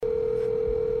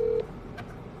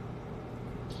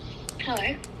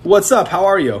Hello. What's up? How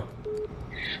are you?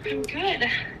 I'm good.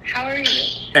 How are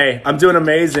you? Hey, I'm doing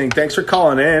amazing. Thanks for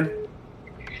calling in.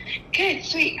 Good,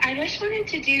 sweet. I just wanted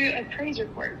to do a praise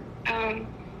report.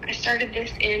 I started this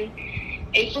in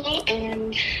April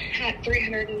and had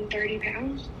 330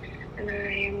 pounds, and I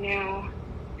am now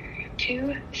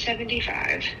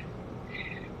 275.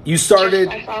 You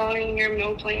started... Just by following your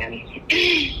meal plan.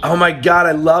 Oh my God,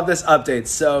 I love this update.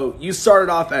 So you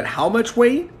started off at how much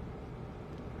weight?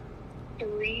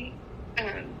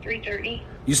 330.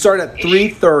 You started at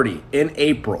 330 in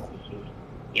April.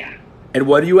 Yeah. And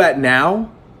what are you at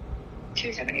now?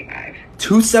 275.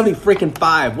 270 freaking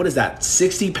 5. What is that?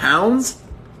 60 pounds?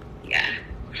 Yeah.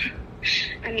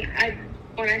 And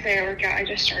when I say I work out, I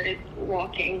just started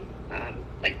walking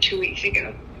like 2 weeks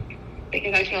ago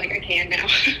because I feel like I can now.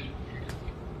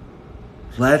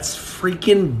 Let's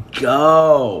freaking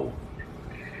go.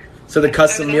 So the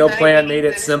custom meal plan made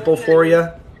it simple for you?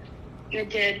 It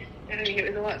did. I mean, it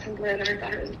was a lot simpler than I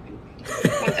thought it was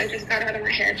once I just got out of my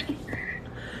head.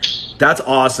 That's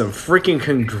awesome. Freaking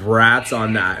congrats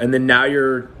on that. And then now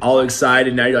you're all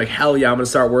excited. Now you're like, hell yeah, I'm going to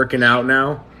start working out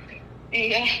now.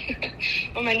 Yeah.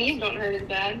 Well, my knees don't hurt as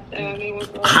bad. So, I mean,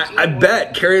 I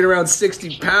bet carrying around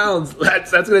 60 pounds,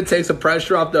 that's going to take some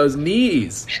pressure off those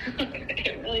knees.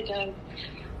 It really does.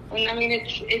 And I mean,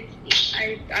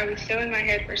 I was so in my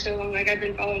head for so long. Like, I've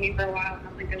been following you for a while, and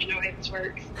I'm like, there's no way this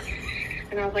works.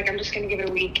 And I was like, I'm just going to give it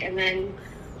a week. And then,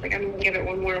 like, I'm going to give it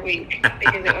one more week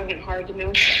because it wasn't hard to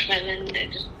move. And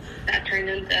then that turned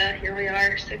into, here we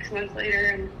are 6 months later.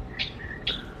 And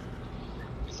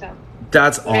so.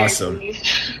 That's awesome.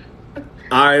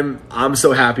 I'm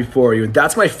so happy for you.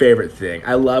 That's my favorite thing.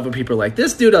 I love when people are like,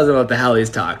 this dude doesn't know what the hell he's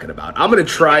talking about. I'm going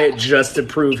to try it just to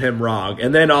prove him wrong.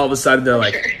 And then all of a sudden they're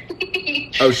like,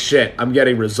 oh shit, I'm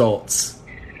getting results.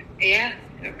 Yeah,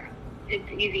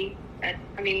 it's easy.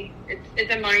 I mean,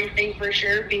 it's a mind thing for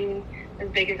sure, being as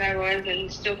big as I was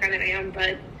and still kind of am,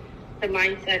 but the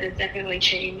mindset has definitely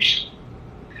changed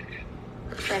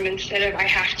from instead of I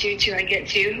have to I get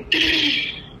to.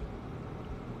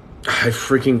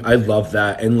 I love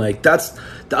that. And like, that's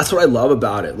what I love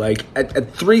about it. Like at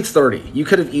 330, you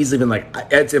could have easily been like,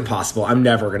 it's impossible. I'm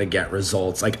never going to get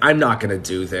results. Like, I'm not going to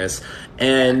do this.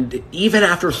 And even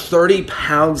after 30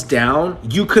 pounds down,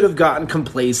 you could have gotten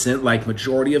complacent like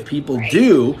majority of people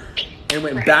do and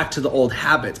went back to the old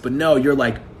habits. But no, you're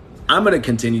like, I'm going to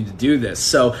continue to do this.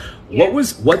 So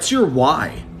what's your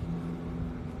why?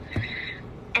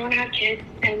 I want to have kids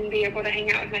and be able to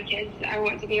hang out with my kids. I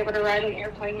want to be able to ride an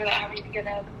airplane without having to get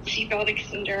a seatbelt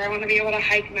extender. I want to be able to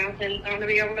hike mountains. I want to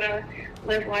be able to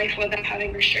live life without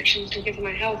having restrictions because of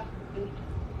my health.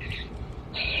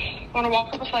 I want to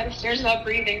walk up a flight of stairs without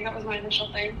breathing. That was my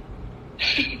initial thing.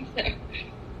 So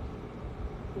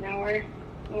now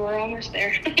we're almost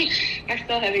there. I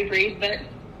still heavy breathe, but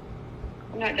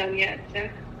I'm not done yet. So.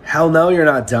 Hell no, you're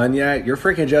not done yet. You're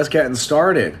freaking just getting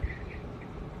started.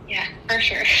 Yeah, for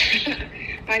sure.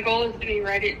 My goal is to be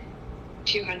right at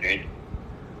 200.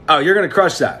 Oh, you're going to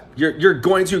crush that. You're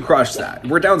going to crush that.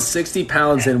 We're down 60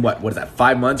 pounds in what is that,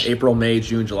 5 months? April, May,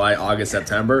 June, July, August,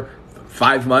 September.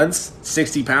 5 months,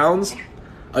 60 pounds.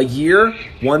 A year,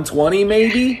 120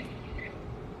 maybe.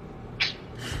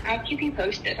 I'll keep you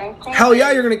posted. I'll call Hell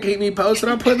yeah, you're going to keep me posted.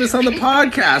 I'm putting this on the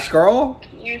podcast, girl.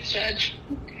 You should.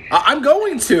 I'm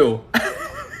going to.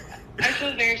 I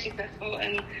feel very successful,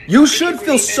 and you should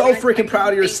feel so freaking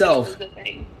proud of yourself.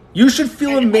 You should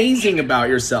feel amazing about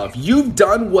yourself. You've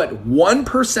done what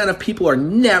 1% of people are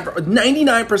never,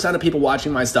 99% of people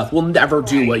watching my stuff will never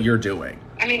do what you're doing.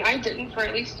 I mean, I didn't for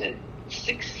at least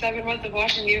 6-7 months of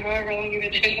watching you, however long you've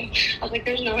been doing it. I was like,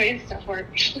 there's no way this stuff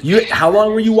works. How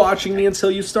long were you watching me until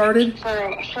you started? For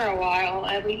a while,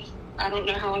 at least. I don't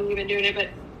know how long you've been doing it, but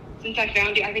since I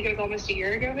found you, I think it was almost a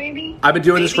year ago, maybe? I've been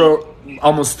doing this for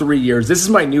almost 3 years. This is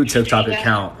my new TikTok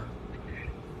account.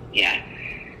 Yeah.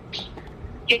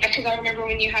 Yeah, because I remember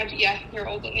when you had, you're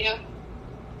older than me.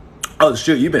 Oh,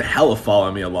 shoot, you've been hella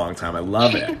following me a long time. I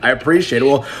love it. I appreciate it.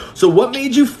 Well, so what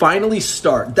made you finally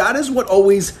start? That is what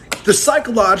always, the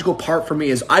psychological part for me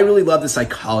is I really love the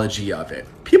psychology of it.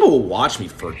 People will watch me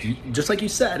for, just like you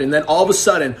said, and then all of a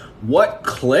sudden, what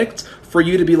clicked for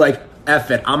you to be like, F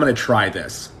it, I'm going to try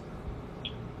this?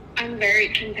 I'm very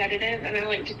competitive, and I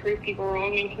like to prove people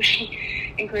wrong,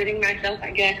 including myself, I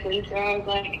guess. And so I was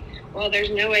like, well, there's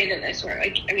no way that this works.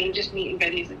 Like, I mean, just meat and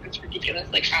veggies, like, that's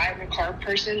ridiculous. Like, I'm a carb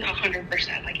person,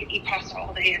 100%. Like, I eat pasta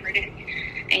all day, every day.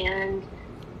 And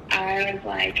I was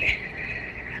like,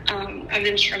 I've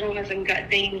been struggling with some gut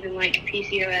things and, like,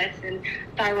 PCOS and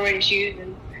thyroid issues.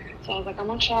 And so I was like, I'm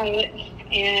going to try it.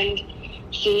 And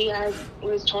see, I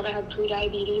was told I had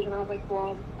pre-diabetes, and I was like,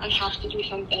 well, I have to do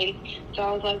something. So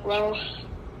I was like, well,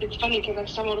 it's funny because I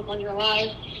stumbled upon your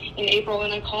live in April,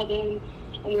 and I called in,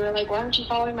 and you were like, why aren't you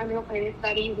following my meal plan? It's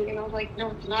that easy. And I was like,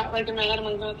 no, it's not. Like, in my head, I'm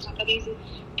like, no, it's not that easy.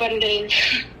 But it is.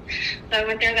 So I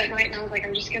went there that night, and I was like,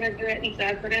 I'm just going to do it. And so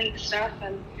I put in stuff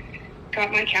and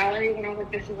got my calories, and I was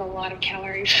like, this is a lot of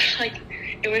calories. Like,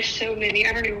 it was so many.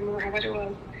 I don't even remember how much it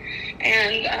was.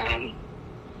 And,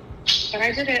 but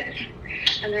I did it.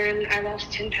 And then I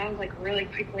lost 10 pounds, like, really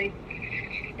quickly.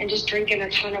 And just drinking a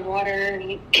ton of water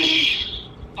and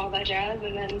all that jazz.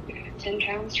 And then 10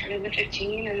 pounds turned into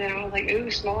 15. And then I was like,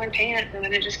 ooh, smaller pants. And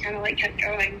then it just kind of, like, kept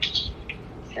going.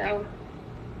 So,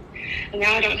 and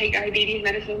now I don't take diabetes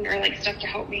medicine or, like, stuff to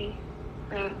help me.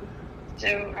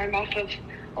 So I'm off of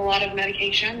a lot of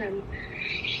medication, and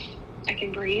I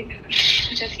can breathe,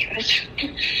 which is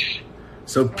good.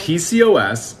 So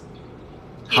PCOS,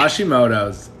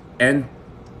 Hashimoto's, and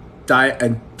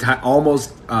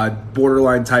almost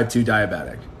borderline type 2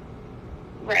 diabetic.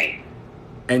 Right.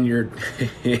 And you're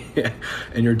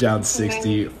down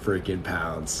 60 freaking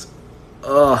pounds.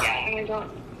 Ugh. Yeah, and I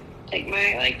don't take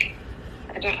my, like,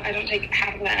 I don't take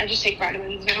half of that. I just take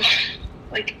vitamins now.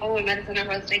 Like, all the medicine I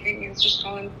was taking is just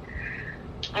gone.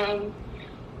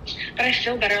 But I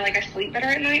feel better. Like, I sleep better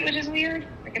at night, which is weird.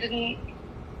 Like, I didn't,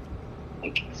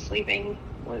 like, sleeping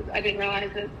was, I didn't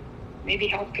realize that maybe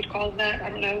health could cause that. I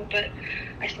don't know, but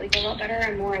I sleep a lot better.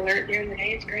 I'm more alert during the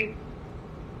day. It's great.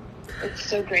 It's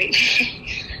so great.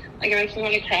 Like, it makes me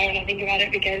want to cry when I think about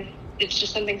it, because it's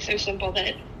just something so simple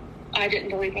that I didn't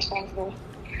believe was possible.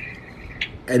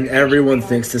 And everyone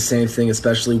thinks the same thing,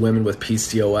 especially women with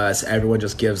PCOS. Everyone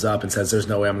just gives up and says, there's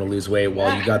no way I'm going to lose weight.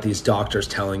 While you got these doctors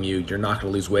telling you you're not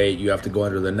going to lose weight. You have to go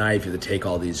under the knife. You have to take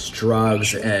all these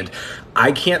drugs. And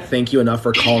I can't thank you enough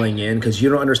for calling in, because you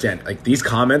don't understand. Like, these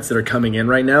comments that are coming in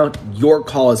right now, your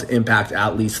call has impacted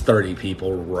at least 30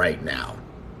 people right now.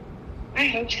 I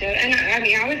hope so. And I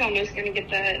mean, I was almost going to get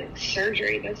the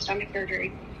surgery, the stomach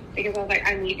surgery, because I was like,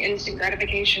 I need instant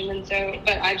gratification. And so,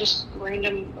 but I just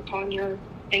random upon your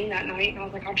thing that night, and I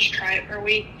was like, I'll just try it for a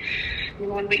week. And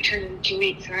 1 week turned into 2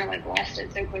 weeks, and I, like, lost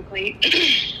it so quickly.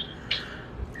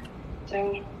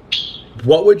 So,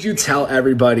 what would you tell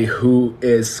everybody who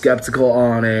is skeptical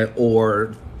on it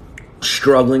or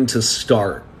struggling to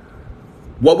start?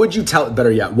 What would you tell,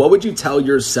 better yet, what would you tell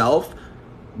yourself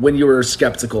when you were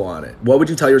skeptical on it? What would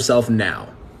you tell yourself now?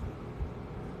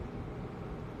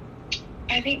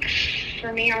 I think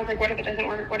for me, I was like, what if it doesn't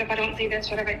work? What if I don't see this?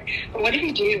 But what if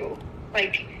you do?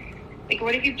 Like,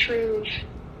 what if you prove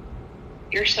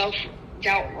your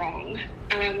self-doubt wrong?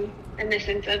 In the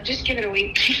sense of, just give it a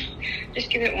week. Just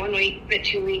give it 1 week, give it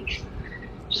 2 weeks.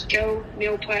 Just go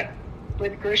meal prep.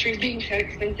 With groceries being so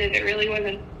expensive, it really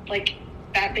wasn't, like,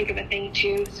 that big of a thing,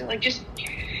 too. So, like, just,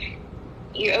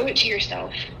 you owe it to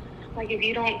yourself. Like, if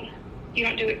you don't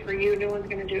do it for you, no one's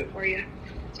going to do it for you.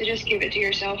 So just give it to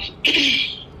yourself.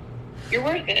 You're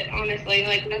worth it, honestly.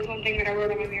 Like, that's one thing that I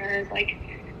wrote on my mirror is, like,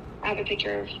 I have a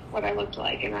picture of what I looked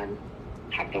like, and I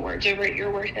have the words over it,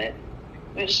 you're worth it.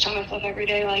 And I just tell myself every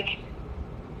day, like,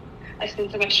 I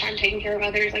spend so much time taking care of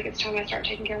others, like, it's time I start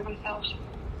taking care of myself.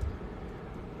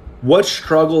 What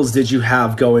struggles did you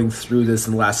have going through this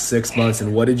in the last 6 months,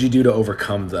 and what did you do to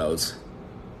overcome those?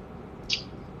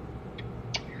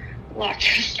 Lots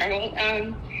of struggles.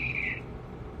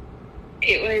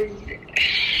 It was,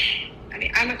 I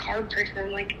mean, I'm a carb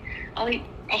person. Like, I'll eat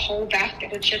a whole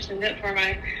basket of chips and dip before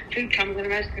my food comes in a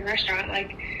Mexican restaurant.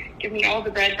 Like, give me all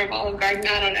the bread from Olive Garden.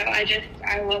 I don't know.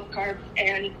 I love carbs,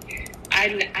 and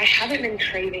I haven't been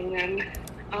craving them,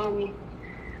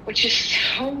 which is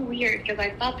so weird because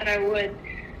I thought that I would,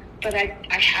 but I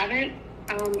haven't.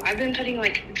 I've been putting,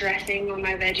 like, dressing on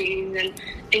my veggies and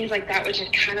things like that, which is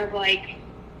kind of, like,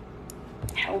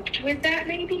 helped with that,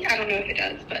 maybe. I don't know if it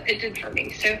does, but it did for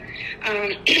me. So,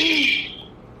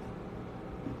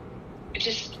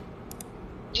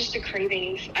 just the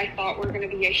cravings I thought were going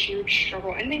to be a huge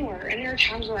struggle, and they were. And there are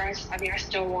times where I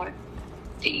still want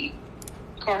to eat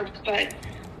carbs, but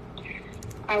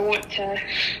I want to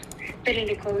fit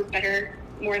into clothes better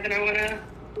more than I want to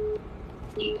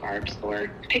eat carbs or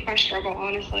pick my struggle,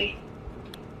 honestly.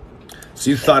 So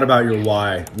you thought about your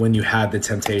why when you had the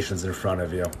temptations in front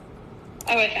of you?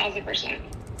 Oh, 1,000%.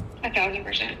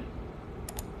 1,000%.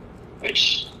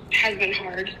 Which has been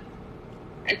hard.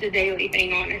 It's a daily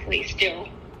thing, honestly, still.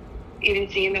 Even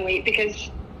seeing the weight, because,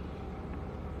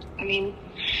 I mean,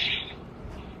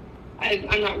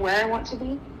 I'm not where I want to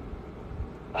be,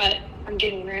 but I'm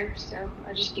getting there, so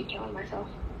I just keep telling myself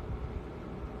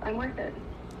I'm worth it.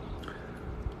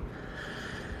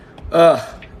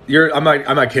 I'm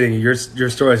not kidding you. Your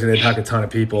story is going to impact a ton of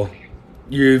people.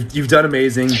 You've done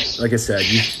amazing. Like I said,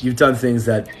 you've done things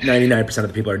that 99% of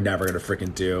the people are never going to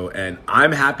freaking do. And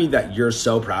I'm happy that you're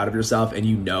so proud of yourself and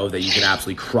you know that you can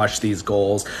absolutely crush these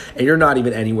goals and you're not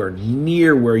even anywhere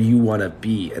near where you want to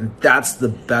be. And that's the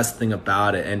best thing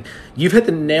about it. And you've hit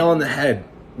the nail on the head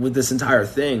with this entire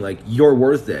thing. Like, you're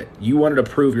worth it. You wanted to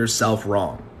prove yourself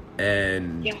wrong.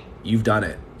 And you've done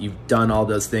it. You've done all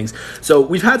those things. So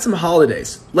we've had some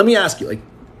holidays. Let me ask you, like,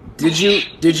 did you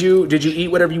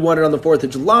eat whatever you wanted on the 4th of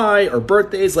July or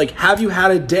birthdays? Like, have you had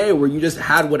a day where you just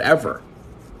had whatever?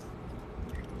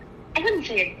 I wouldn't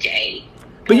say a day.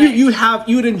 But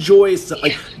you'd enjoy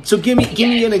like, so give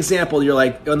me an example. You're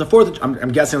like, on the 4th of,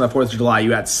 I'm guessing on the 4th of July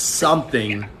you had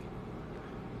something. Yeah.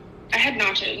 I had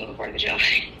nachos on the 4th of July.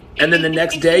 And then the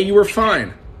next day you were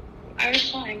fine. I was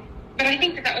fine. But I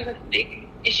think that was a big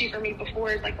issue for me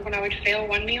before, is like when I would fail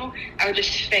one meal, I would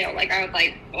just fail. Like, I would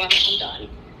like, well, I'm done.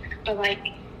 But like,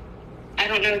 I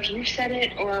don't know if you said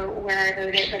it or where I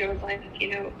heard it, but it was like,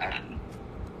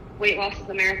 weight loss is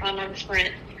a marathon, not a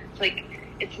sprint. It's like,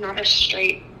 it's not a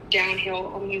straight downhill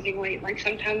on losing weight. Like,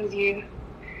 sometimes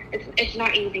it's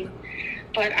not easy.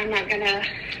 But I'm not gonna,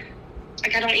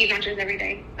 like, I don't eat nachos every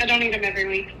day. I don't eat them every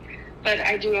week. But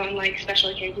I do on like special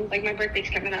occasions. Like, my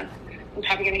birthday's coming up. I'm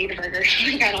probably gonna eat a burger.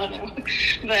 Like, I don't know.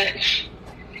 But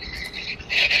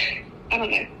I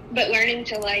don't know. But learning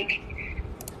to like,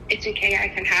 it's okay, I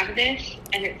can have this,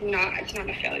 and it's not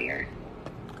a failure.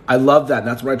 I love that. And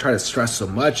that's what I try to stress so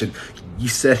much. And you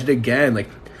said it again. Like,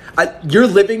 you're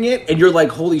living it, and you're like,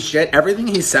 holy shit, everything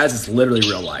he says is literally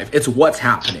real life. It's what's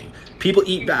happening. People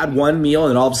eat bad one meal,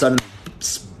 and all of a sudden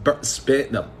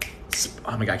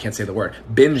oh my God, I can't say the word.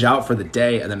 Binge out for the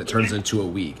day, and then it turns into a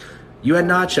week. You had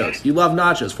nachos. You love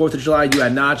nachos. 4th of July, you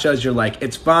had nachos. You're like,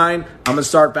 it's fine. I'm going to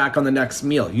start back on the next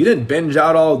meal. You didn't binge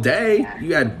out all day.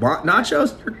 You had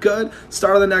nachos. You're good.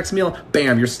 Start on the next meal.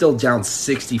 Bam, you're still down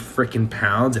 60 freaking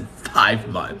pounds in 5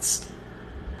 months.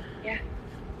 Yeah.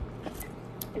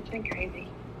 It's been crazy.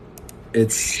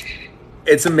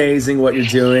 It's amazing what you're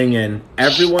doing, and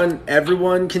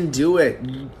everyone can do it.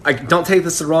 I don't take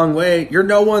this the wrong way. You're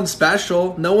no one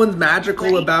special. No one's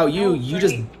magical about you. You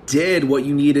just did what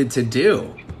you needed to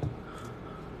do.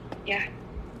 Yeah.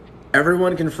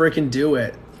 Everyone can freaking do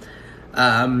it.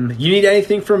 You need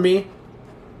anything from me?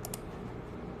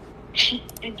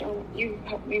 I don't. You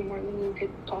helped me more than you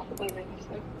could possibly make.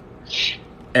 So.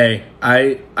 Hey,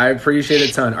 I appreciate it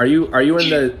a ton. Are you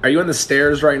in the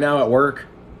stairs right now at work?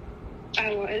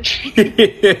 I was.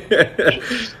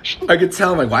 I could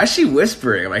tell. I'm like, why is she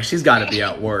whispering? I'm like, she's got to be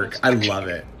at work. I love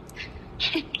it.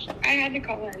 I had to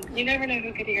call in. You never know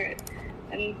who could hear it.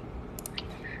 And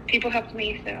people helped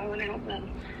me, so I want to help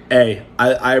them. Hey,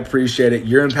 I appreciate it.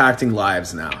 You're impacting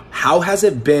lives now. How has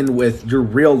it been with your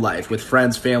real life, with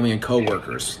friends, family, and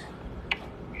coworkers?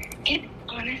 It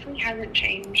honestly hasn't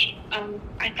changed.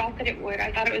 I thought that it would.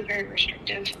 I thought it was very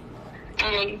restrictive.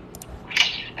 And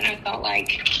I thought,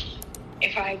 like,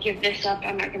 if I give this up,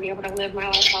 I'm not going to be able to live my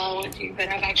life how I want to. But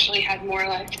I've actually had more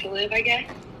life to live, I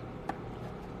guess.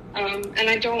 And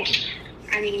I don't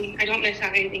miss out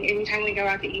on anything. Anytime we go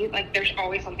out to eat, like, there's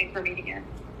always something for me to get.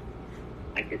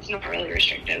 Like, it's not really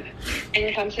restrictive. And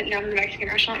if I'm sitting down in a Mexican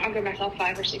restaurant, I'll give myself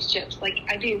 5 or 6 chips. Like,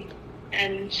 I do.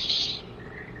 And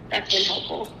that's been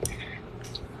helpful.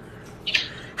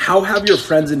 How have your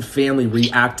friends and family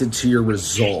reacted to your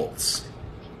results?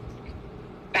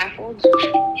 Baffled.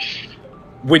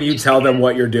 When you tell them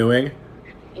what you're doing?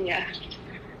 Yeah.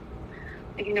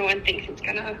 Like, no one thinks it's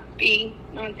gonna be.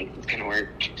 No one thinks it's gonna work.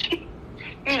 I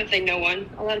don't want to say no one.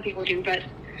 A lot of people do, but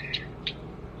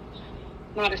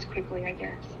not as quickly, I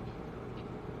guess.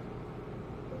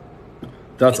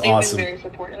 That's but they've awesome. Been very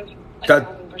supportive. Like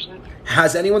 1,000%.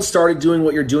 Has anyone started doing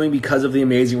what you're doing because of the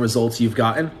amazing results you've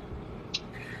gotten?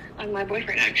 My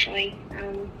boyfriend, actually.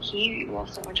 He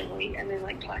lost so much of weight and then,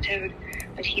 like, plateaued.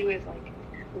 But he was, like,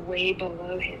 way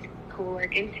below his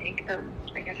caloric intake. Or,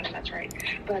 I guess that's right.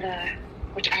 But,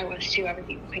 which I was, too. I was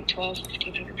eating, like,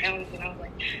 1,500 pounds. And I was,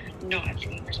 like, not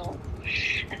seeing results.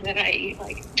 And then I eat,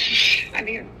 like, I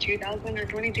think 2,000 or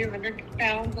 2,200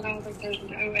 pounds. And I was like, there's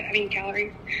no way. I mean,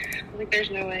 calories. I was like,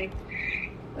 there's no way.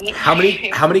 How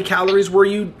many calories were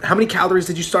you? How many calories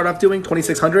did you start off doing?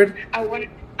 2,600? I wanted.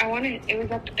 It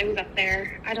was up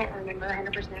there. I don't remember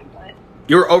 100%, but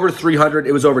you were over 300.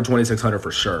 It was over 2,600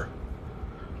 for sure.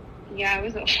 Yeah, it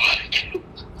was a lot.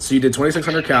 So you did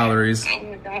 2,600 calories. Oh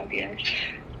my God, yes.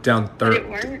 Down 30. It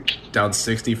worked. Down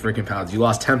 60 freaking pounds. You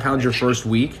lost 10 pounds your first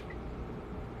week.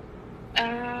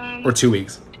 Or 2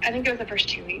 weeks. I think it was the first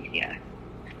 2 weeks. Yeah.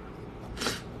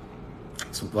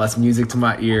 It's less music to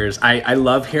my ears. I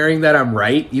love hearing that I'm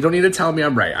right. You don't need to tell me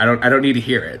I'm right. I don't need to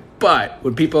hear it. But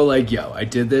when people are like, yo, I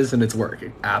did this and it's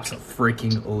working.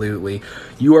 Absolutely.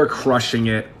 You are crushing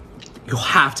it. You'll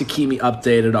have to keep me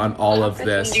updated on all of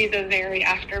this. I'll do the very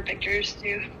after pictures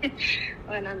too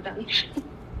when I'm done.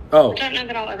 Oh. I don't know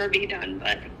that I'll ever be done,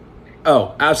 but.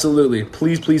 Oh, absolutely.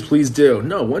 Please do.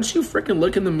 No, once you freaking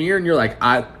look in the mirror and you're like,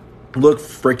 I look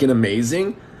freaking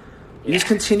amazing, you just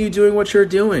continue doing what you're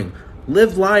doing.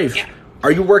 Live life. Yeah.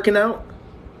 Are you working out?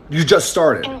 You just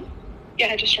started. Yeah,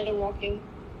 I just started walking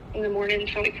in the morning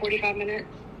for like 45 minutes.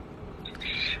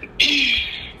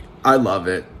 I love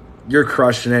it. You're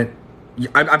crushing it.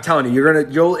 I'm telling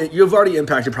you, you've already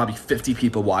impacted probably 50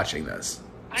 people watching this.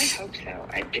 I hope so.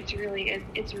 It's really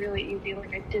easy.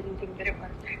 Like, I didn't think that it was,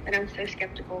 and I'm so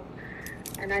skeptical,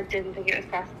 and I didn't think it was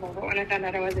possible. But when I found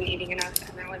out I wasn't eating enough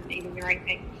and I wasn't eating the right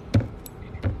things,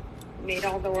 it made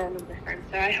all the world of difference.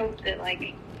 So I hope that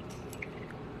like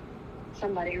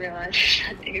somebody realizes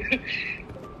that too.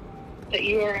 That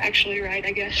you are actually right,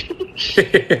 I guess.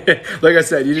 Like I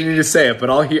said, you didn't need to say it, but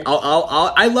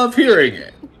I love hearing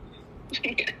it.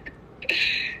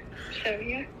 So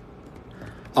yeah.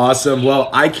 Awesome. Well,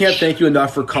 I can't thank you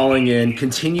enough for calling in.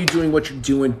 Continue doing what you're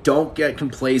doing. Don't get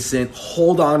complacent.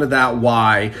 Hold on to that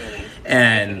why.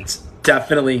 And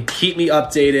definitely keep me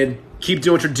updated. Keep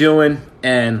doing what you're doing.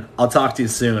 And I'll talk to you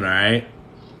soon, all right?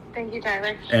 Thank you,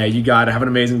 Tyler. Hey, you got it. Have an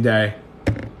amazing day.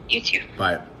 You too.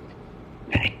 Bye.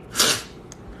 Bye.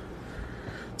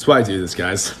 That's why I do this,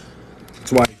 guys.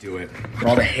 That's why I do it. For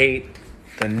all the hate,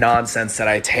 the nonsense that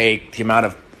I take, the amount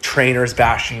of trainers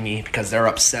bashing me because they're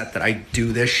upset that I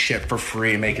do this shit for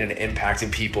free and making an impact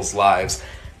in people's lives.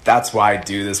 That's why I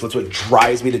do this. That's what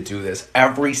drives me to do this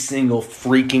every single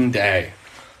freaking day.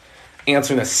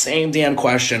 Answering the same damn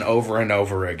question over and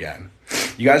over again.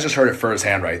 You guys just heard it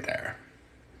firsthand right there.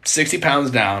 60 pounds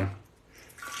down.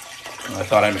 I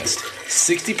thought I missed.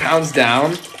 60 pounds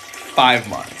down, 5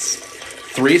 months.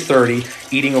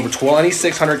 330, eating over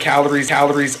 2,600 calories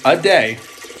a day.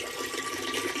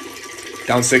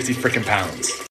 Down 60 freaking pounds.